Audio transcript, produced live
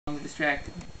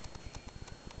distracted.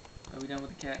 Are we done with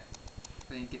the cat?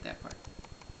 I didn't get that part.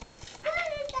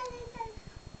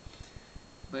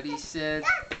 But he said...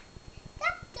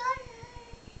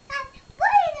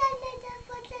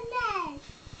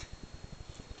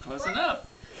 Close enough.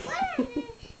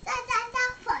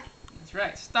 That's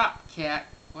right. Stop, cat.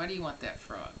 Why do you want that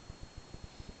frog?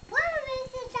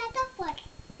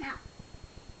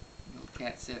 Little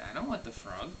cat said, I don't want the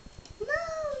frog. No.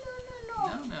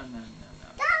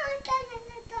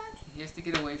 He has to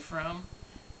get away from...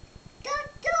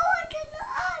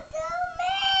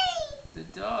 the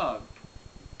dog.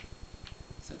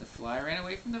 So the fly ran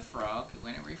away from the frog, who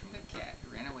went away from the cat,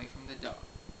 who ran away from the dog.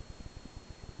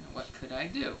 Now what could I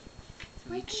do?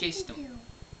 So he chased him.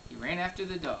 He ran after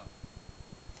the dog.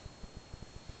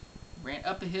 He ran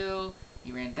up a hill,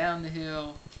 he ran down the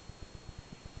hill.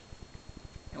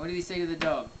 And what did he say to the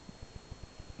dog?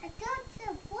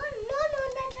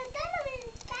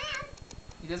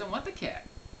 He doesn't want the cat.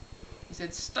 He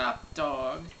said, stop,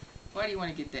 dog. Why do you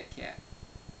want to get that cat?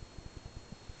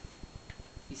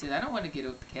 He said, I don't want to get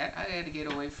the cat. I got to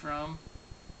get away from...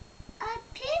 A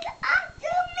pig after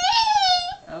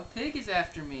me! A pig is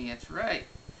after me, that's right.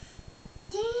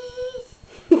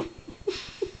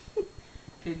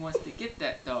 Pig wants to get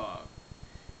that dog.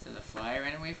 So the fly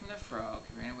ran away from the frog,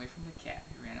 he ran away from the cat,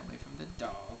 he ran away from the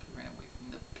dog, he ran away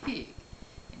from the pig.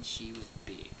 And she was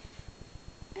big.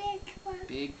 Big one.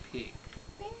 Big pig.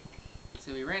 Big.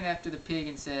 So he ran after the pig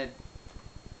and said,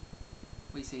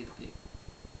 what do you say to the pig?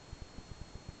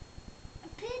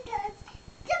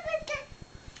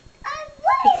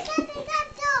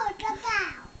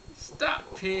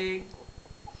 Stop, pig!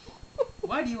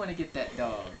 Why do you want to get that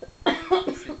dog?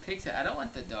 So pig said, I don't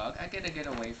want the dog. I gotta get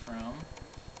away from...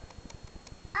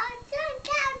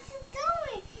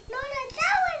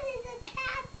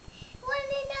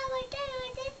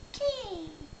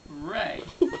 Right.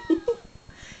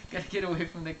 Gotta get away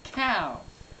from the cow.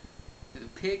 So the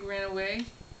pig ran away.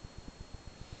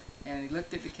 And he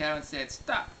looked at the cow and said,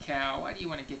 stop, cow. Why do you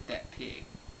want to get that pig?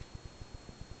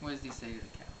 What does he say to the cow?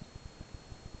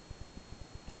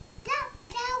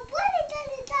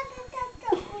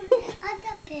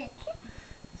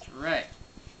 That's right.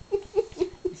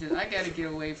 He says, I gotta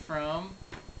get away from...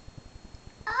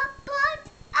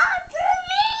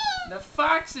 The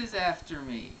fox is after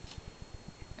me.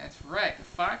 That's right, the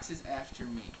fox is after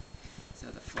me. So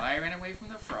the fly ran away from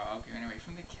the frog, he ran away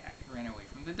from the cat, he ran away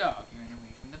from the dog, he ran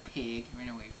away from the pig, he ran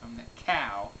away from the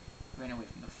cow, he ran away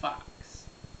from the fox.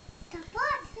 The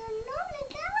fox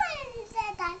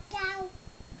said that cow.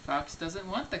 The fox doesn't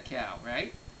want the cow,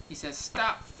 right? He says,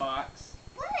 stop, fox.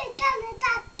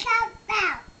 That cow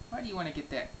now? Why do you want to get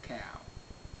that cow?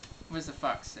 What does the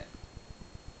fox say?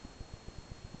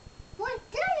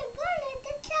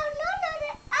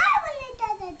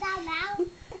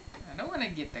 I don't want to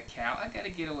get the cow. I got to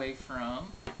get away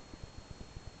from...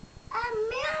 A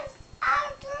man's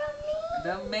after me.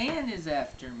 The man is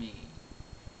after me.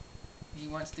 He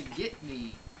wants to get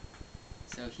me.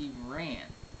 So he ran.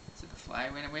 So the fly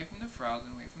ran away from the frog,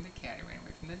 ran away from the cat, he ran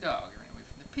away from the dog, he ran away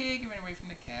from the pig, he ran away from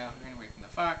the cow, he ran away from the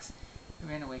fox, he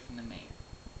ran away from the man.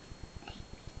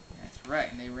 That's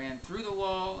right. And they ran through the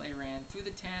wall, they ran through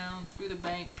the town, through the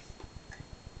bank.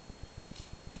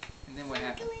 And then what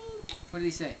happened? What did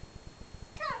he say?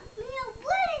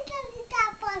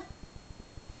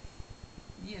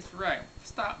 Yes, right.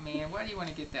 Stop, man. Why do you want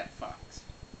to get that fox?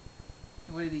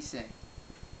 And what did he say?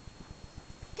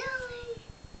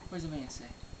 What does the man say?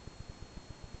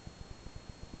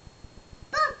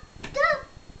 Bump, thump.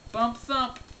 Bump,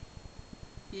 thump.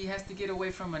 He has to get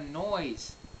away from a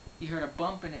noise. He heard a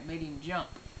bump and it made him jump.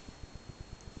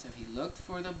 So he looked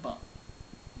for the bump.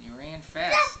 And he ran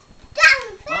fast.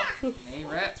 Bump.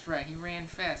 That's right. He ran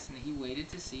fast and he waited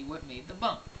to see what made the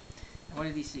bump. And what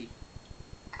did he see?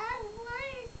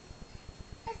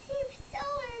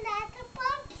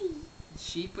 A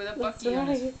sheep with a bucky on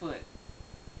his foot.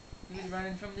 He was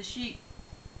running from the sheep.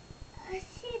 A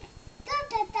sheep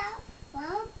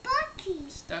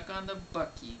stuck on the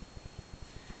bucky.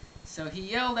 So he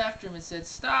yelled after him and said,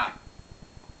 stop!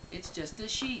 It's just a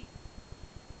sheep.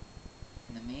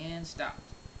 And the man stopped.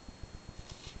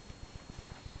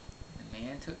 The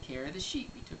man took care of the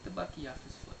sheep. He took the bucky off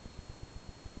his foot.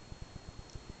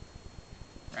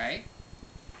 Right?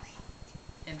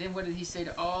 And then what did he say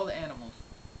to all the animals?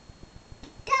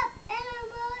 Stop,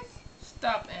 animals!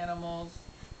 Stop, animals!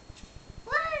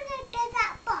 Why did they get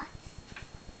that box?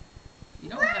 You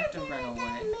don't have to run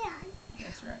away.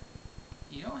 That's right.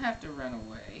 You don't have to run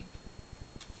away.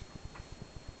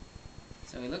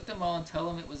 So he looked them all and told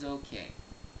them it was okay.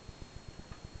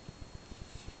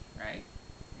 Right?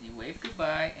 He waved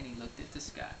goodbye and he looked at the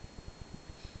sky.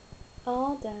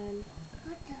 All done.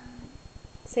 Hold on.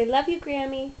 Say, love you,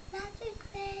 Grammy.